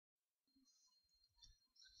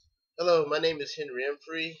Hello, my name is Henry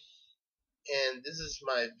Emphrey, and this is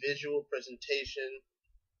my visual presentation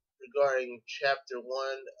regarding Chapter 1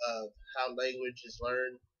 of How Language is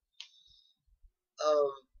Learned. Um,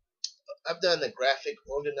 I've done a graphic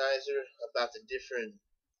organizer about the different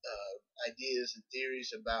ideas and theories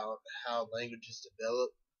about how languages develop,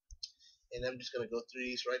 and I'm just going to go through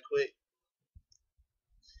these right quick.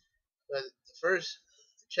 But the first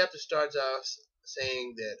chapter starts off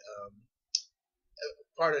saying that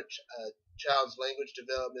part of child's language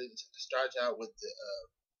development starts out with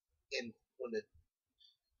when the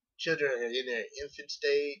children are in their infant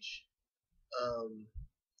stage.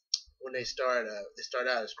 When they start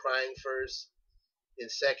out as crying first. Then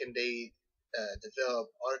second, they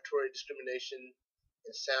develop auditory discrimination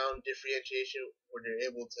and sound differentiation, where they're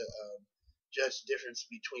able to judge the difference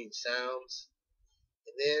between sounds.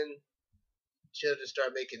 And then children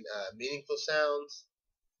start making meaningful sounds,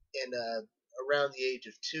 and around the age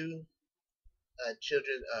of 2,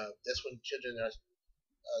 children that's when children are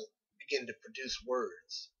begin to produce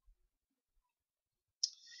words.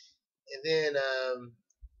 And then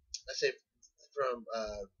I say from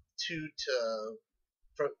 2 to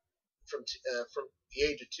from the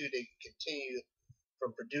age of 2, they continue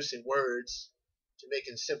from producing words to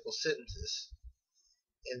making simple sentences,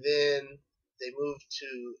 and then they move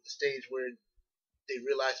to the stage where they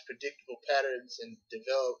realize predictable patterns and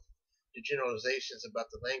develop the generalizations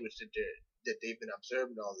about the language that they've been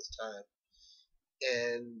observing all this time,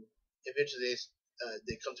 and eventually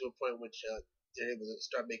they come to a point in which they're able to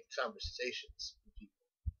start making conversations with people,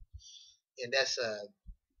 and that's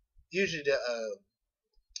usually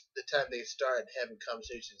the time they start having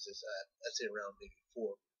conversations is I'd say around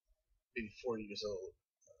maybe 4 years old.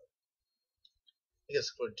 I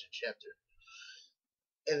guess according to the chapter.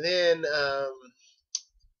 And then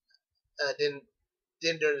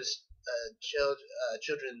during this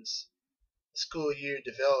children's school year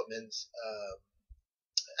developments,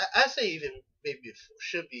 I say even maybe before,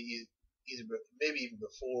 should be either maybe even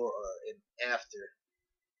before or after,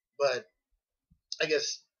 but I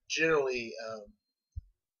guess generally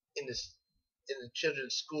in the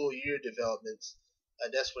children's school year developments,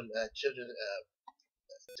 that's when children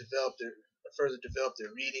further develop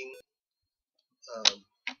their reading.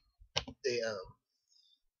 They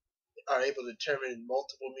are able to determine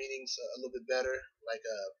multiple meanings a little bit better. Like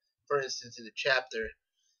for instance, in the chapter,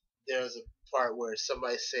 there was a part where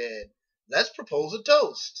somebody said, "Let's propose a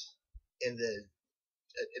toast," and the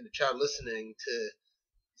child listening to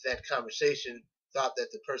that conversation thought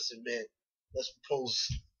that the person meant, "Let's propose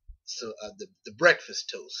the breakfast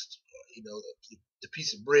toast," or, the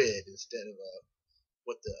piece of bread, instead of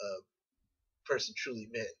what the person truly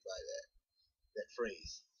meant by that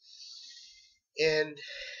phrase.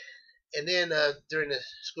 And then during the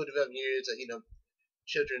school development years,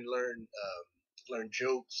 children learn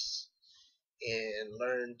jokes and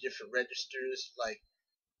learn different registers, like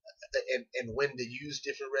and when to use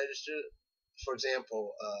different registers. For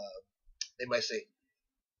example, they might say,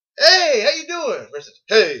 "Hey, how you doing?" versus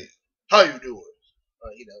 "Hey, how you doing?"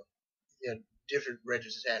 Different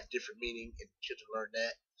registers have different meaning, and children learn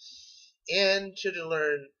that. And children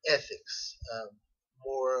learn ethics,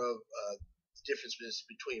 more of the differences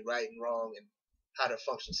between right and wrong, and how to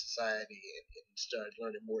function in society, and start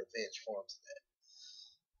learning more advanced forms of that.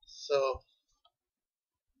 So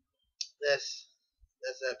that's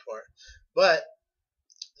that part. But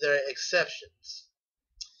there are exceptions.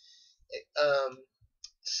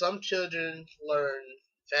 Some children learn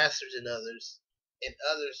faster than others, and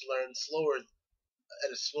others learn slower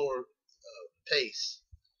at a slower pace.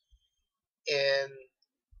 And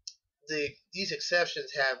these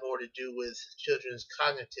exceptions have more to do with children's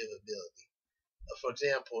cognitive ability. For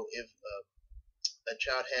example, if a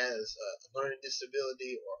child has a learning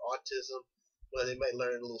disability or autism, well, they might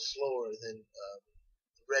learn a little slower than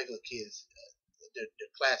regular kids, their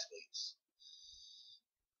classmates.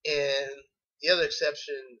 And the other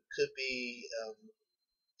exception could be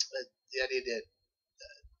the idea that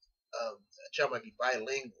a child might be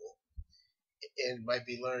bilingual and might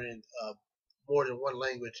be learning more than one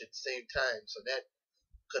language at the same time. So that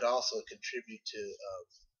could also contribute to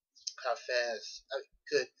how fast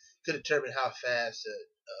could determine how fast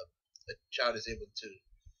a child is able to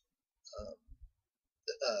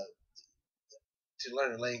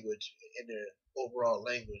learn a language in their overall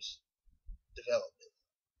language development.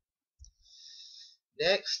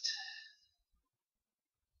 Next,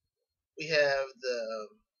 we have the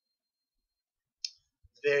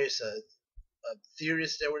various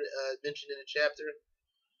theorists that were mentioned in the chapter.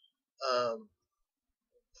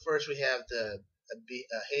 First, we have the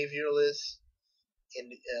behavioralists,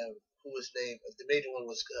 and who was named, the major one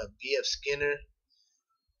was B.F. Skinner,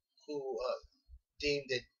 who deemed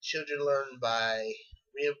that children learn by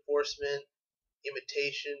reinforcement,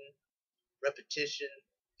 imitation, repetition,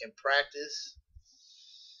 and practice.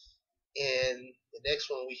 And the next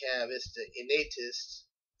one we have is the innatist,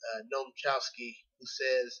 Noam Chomsky, who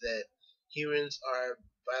says that humans are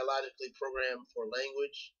biologically programmed for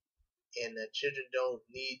language and that children don't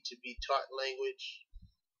need to be taught language.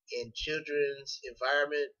 In children's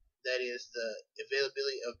environment, that is the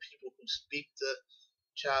availability of people who speak the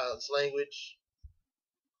child's language,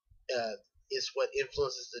 is what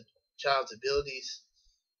influences the child's abilities.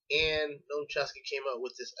 And Noam Chomsky came up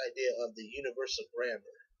with this idea of the universal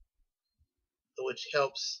grammar, which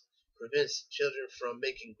helps prevents children from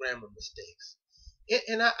making grammar mistakes.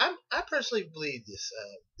 And I personally believe this.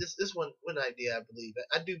 This one idea I believe.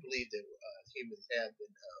 I do believe that humans have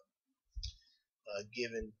been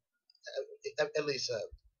given at least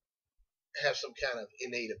have some kind of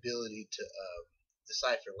innate ability to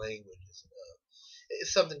decipher languages.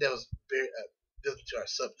 It's something that was built into our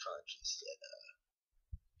subconscious that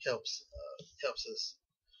helps us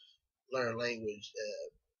learn language,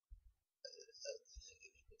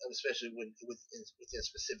 especially within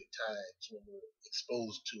specific times when we're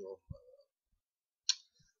exposed to them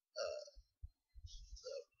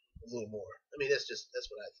a little more. I mean, that's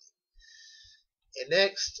what I think. And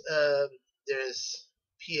next, there's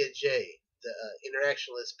Piaget, the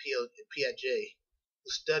interactionalist Piaget, who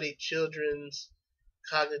studied children's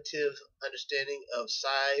cognitive understanding of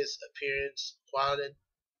size, appearance,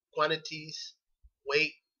 quantities,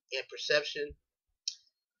 weight, and perception,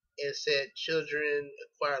 and said children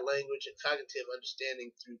acquire language and cognitive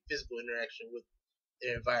understanding through physical interaction with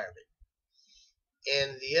their environment.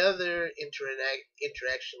 And the other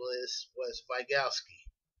interactionalist was Vygotsky,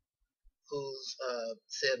 who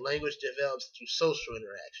said language develops through social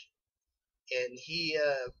interaction. And he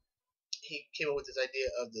came up with this idea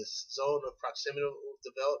of this zone of proximal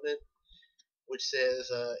development, which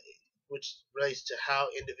says which relates to how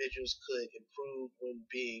individuals could improve when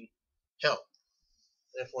being helped.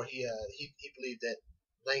 Therefore, he believed that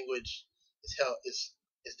language is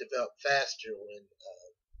developed faster when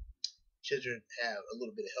children have a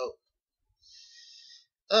little bit of help.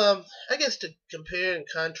 I guess to compare and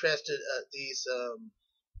contrast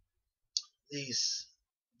these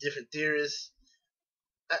different theorists,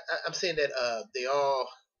 I'm saying that they all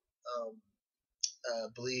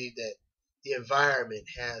believe that the environment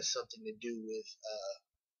has something to do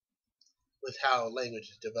with how language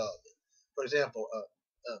is developed. For example,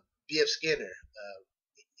 B.F. Skinner,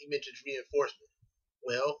 he mentions reinforcement.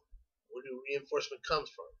 Well, where do reinforcement comes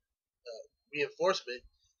from? Reinforcement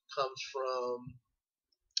comes from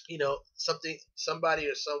somebody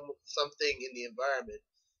or something in the environment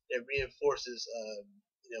that reinforces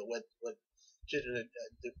what children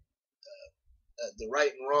the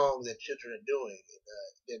right and wrong that children are doing.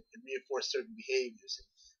 That reinforce certain behaviors.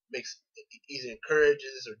 It either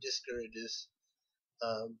encourages or discourages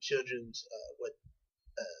children's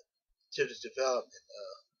development.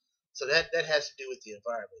 So that has to do with the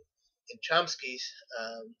environment. And Chomsky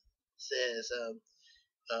says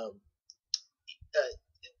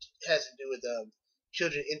it has to do with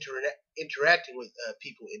children interacting with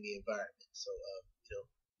people in the environment. So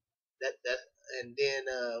that and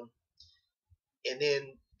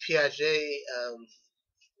then Piaget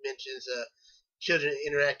mentions children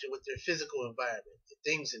interacting with their physical environment, the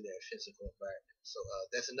things in their physical environment. So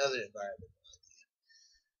that's another environment idea.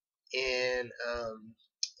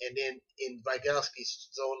 And then in Vygotsky's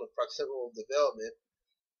zone of proximal development,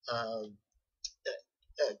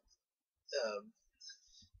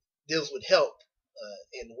 deals with help.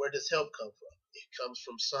 And where does help come from? It comes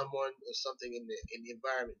from someone or something in the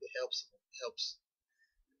environment that helps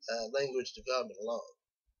language development along.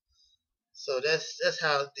 So that's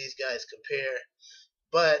how these guys compare.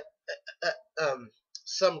 But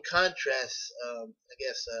some contrasts, I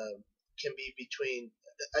guess, can be between.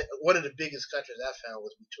 One of the biggest contrasts I found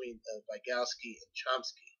was between Vygotsky and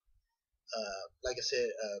Chomsky. Like I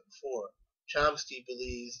said before, Chomsky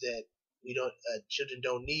believes that children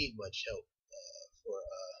don't need much help for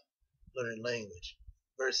learning language,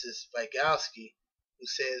 versus Vygotsky, who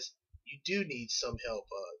says you do need some help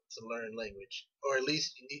to learn language, or at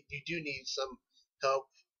least you do need some help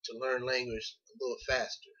to learn language a little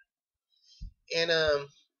faster. And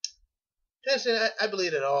I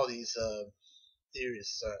believe that all these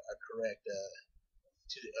theorists are correct.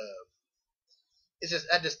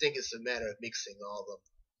 I just think it's a matter of mixing all of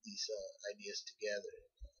these ideas together,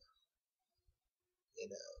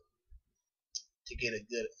 and to get a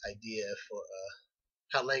good idea for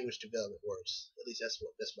how language development works. At least that's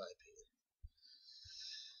my opinion.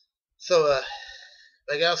 So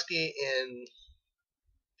Vygotsky and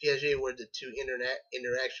Piaget were the two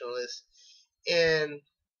interactionalists, and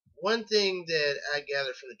one thing that I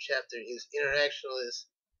gather from the chapter is interactionalists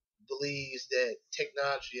believes that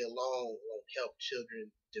technology alone won't help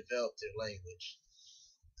children develop their language.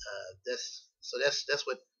 That's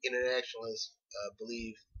what interactionalists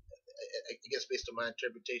believe. I guess based on my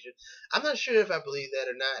interpretation, I'm not sure if I believe that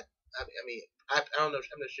or not. I don't know.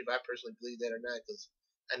 I'm not sure if I personally believe that or not because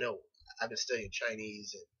I know I've been studying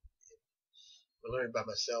Chinese and learning by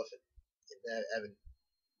myself, and I haven't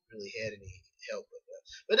really had any help.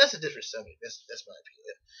 But that's a different subject. That's my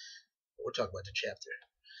opinion. We're talking about the chapter.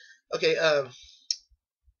 Okay.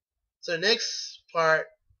 So the next part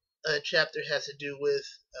of the chapter has to do with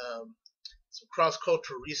some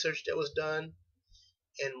cross-cultural research that was done,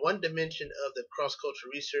 and one dimension of the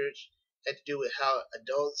cross-cultural research had to do with how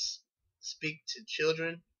adults speak to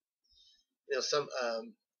children. Some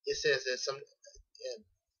it says that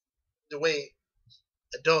the way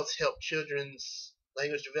adults help children's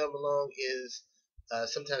language development along is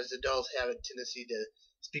sometimes adults have a tendency to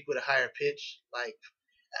speak with a higher pitch, like,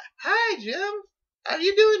 "Hi, Jim. How are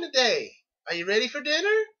you doing today? Are you ready for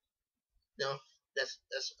dinner?" No, that's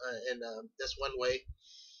one way.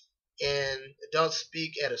 And adults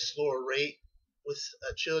speak at a slower rate with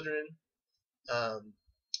children. Um,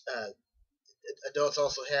 uh, Adults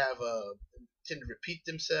also tend to repeat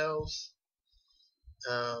themselves,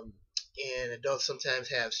 and adults sometimes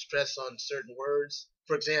have stress on certain words.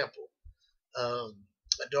 For example,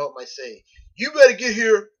 adult might say, "You better get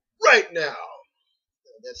here right now."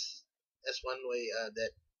 That's one way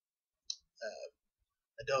that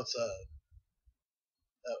adults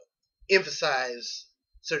emphasize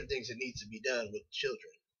certain things that needs to be done with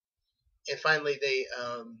children. And finally,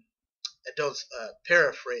 adults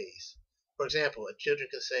paraphrase. For example, children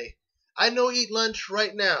can say, "I know eat lunch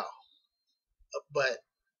right now," but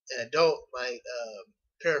an adult might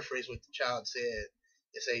paraphrase what the child said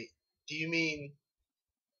and say, "Do you mean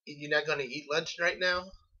you're not going to eat lunch right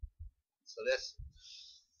now?" So that's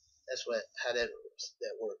how that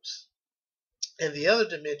works. And the other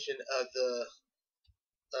dimension of the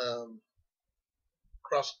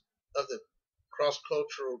cross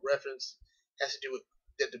cultural reference has to do with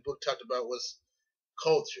that the book talked about was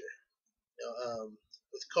culture.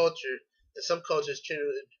 With culture, in some cultures,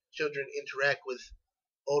 children interact with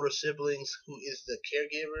older siblings who is the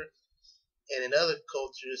caregiver, and in other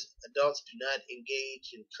cultures, adults do not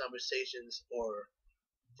engage in conversations or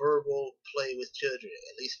verbal play with children,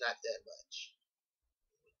 at least not that much.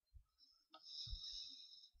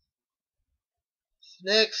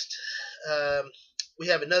 Next, we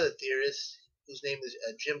have another theorist whose name is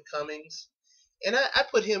Jim Cummings, and I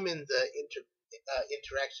put him in the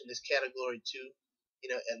interactionist category too,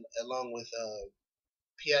 and along with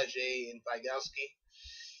Piaget and Vygotsky.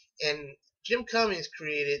 And Jim Cummings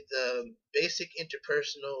created the basic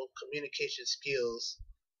interpersonal communication skills,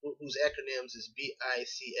 whose acronyms is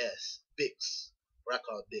BICS, BICS, or I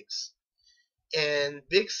call it BICS. And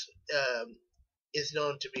BICS is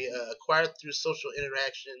known to be acquired through social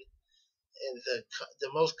interaction, and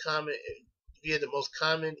the most common via the most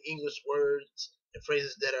common English words and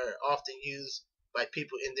phrases that are often used by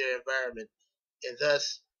people in their environment, and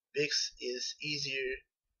thus BICS is easier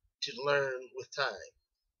to learn with time.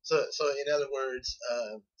 So in other words,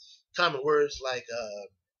 common words like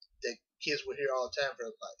that kids will hear all the time,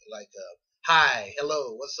 for like hi,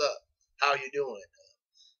 hello, what's up, how are you doing?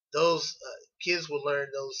 Those kids will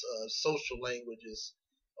learn those social languages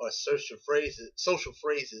or social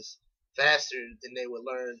phrases faster than they would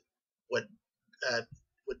learn what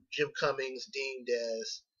what Jim Cummings deemed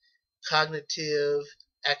as cognitive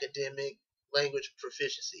academic language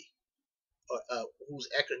proficiency, or whose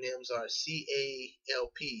acronyms are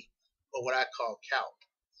CALP, or what I call CALP,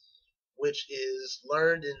 which is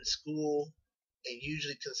learned in school and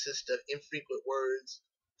usually consists of infrequent words,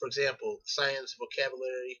 for example, science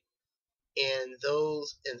vocabulary, and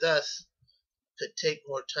thus could take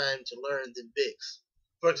more time to learn than BICS.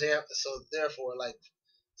 For example,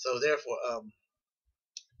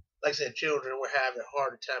 like I said, children were having a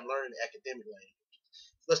harder time learning academic language.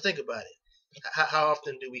 Let's think about it. How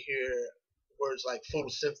often do we hear words like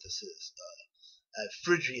photosynthesis,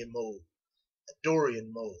 Phrygian mode,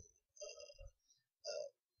 Dorian mode,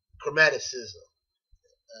 chromaticism?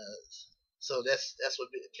 So that's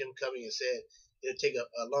what Jim Cummings said. It'll take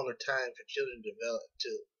a longer time for children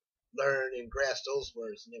to learn and grasp those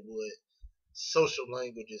words than it would social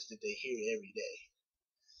languages that they hear every day.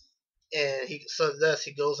 And thus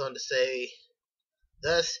he goes on to say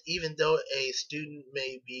Thus, even though a student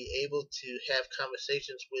may be able to have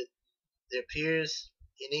conversations with their peers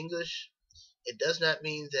in English, it does not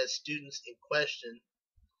mean that students in question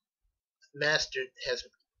has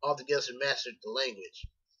altogether mastered the language.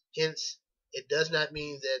 Hence, it does not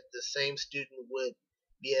mean that the same student would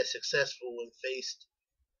be as successful when faced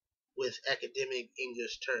with academic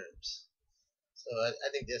English terms. So I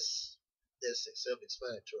think that's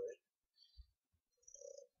self-explanatory.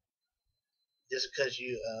 Just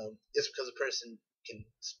because a person can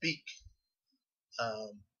speak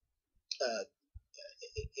um, uh,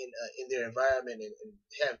 in their environment and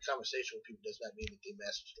have conversation with people does not mean that they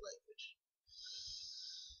master the language.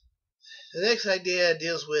 The next idea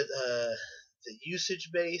deals with the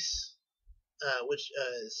usage base, which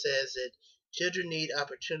says that children need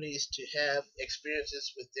opportunities to have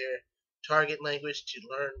experiences with their target language to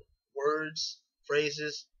learn words,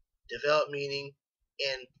 phrases, develop meaning,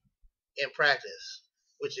 and practice.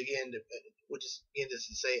 Which is again is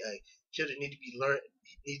to say, children need to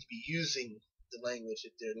be using the language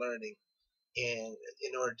that they're learning, and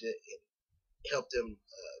in order to help them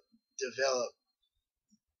develop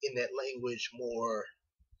in that language more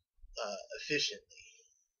efficiently.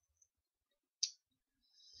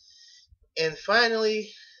 And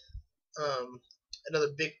finally, um, another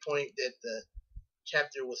big point that the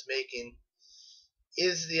chapter was making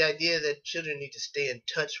is the idea that children need to stay in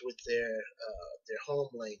touch with their home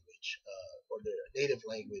language or their native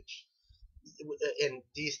language, and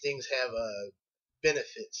these things have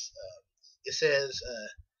benefits. It says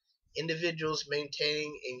individuals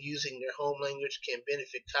maintaining and using their home language can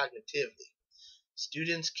benefit cognitively.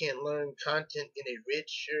 Students can learn content in a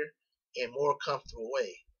richer and more comfortable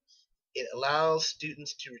way. It allows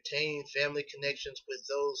students to retain family connections with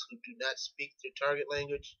those who do not speak their target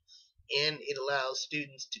language, and it allows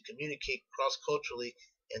students to communicate cross-culturally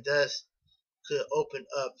and thus could open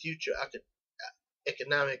up future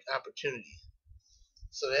economic opportunities.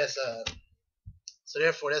 So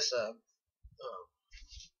therefore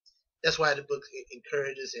that's why the book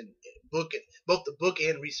encourages both the book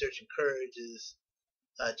and research encourages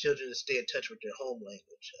children to stay in touch with their home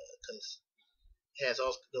language because it has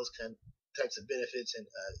all those types of benefits, and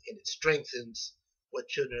it strengthens what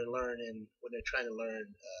children learn and when they're trying to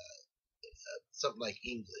learn something like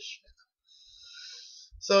English.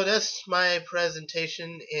 So that's my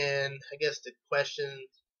presentation, and I guess the question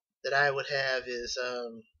that I would have is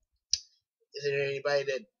there anybody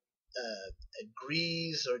that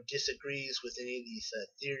agrees or disagrees with any of these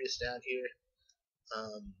theorists down here?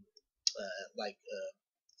 Um,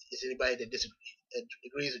 is anybody that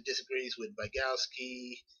agrees or disagrees with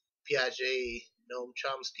Vygotsky, Piaget, Noam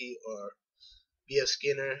Chomsky, or B.F.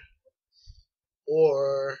 Skinner,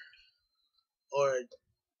 or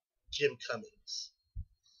Jim Cummings?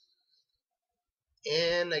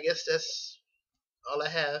 And I guess that's all I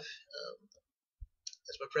have.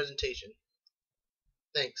 That's my presentation.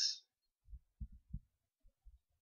 Thanks.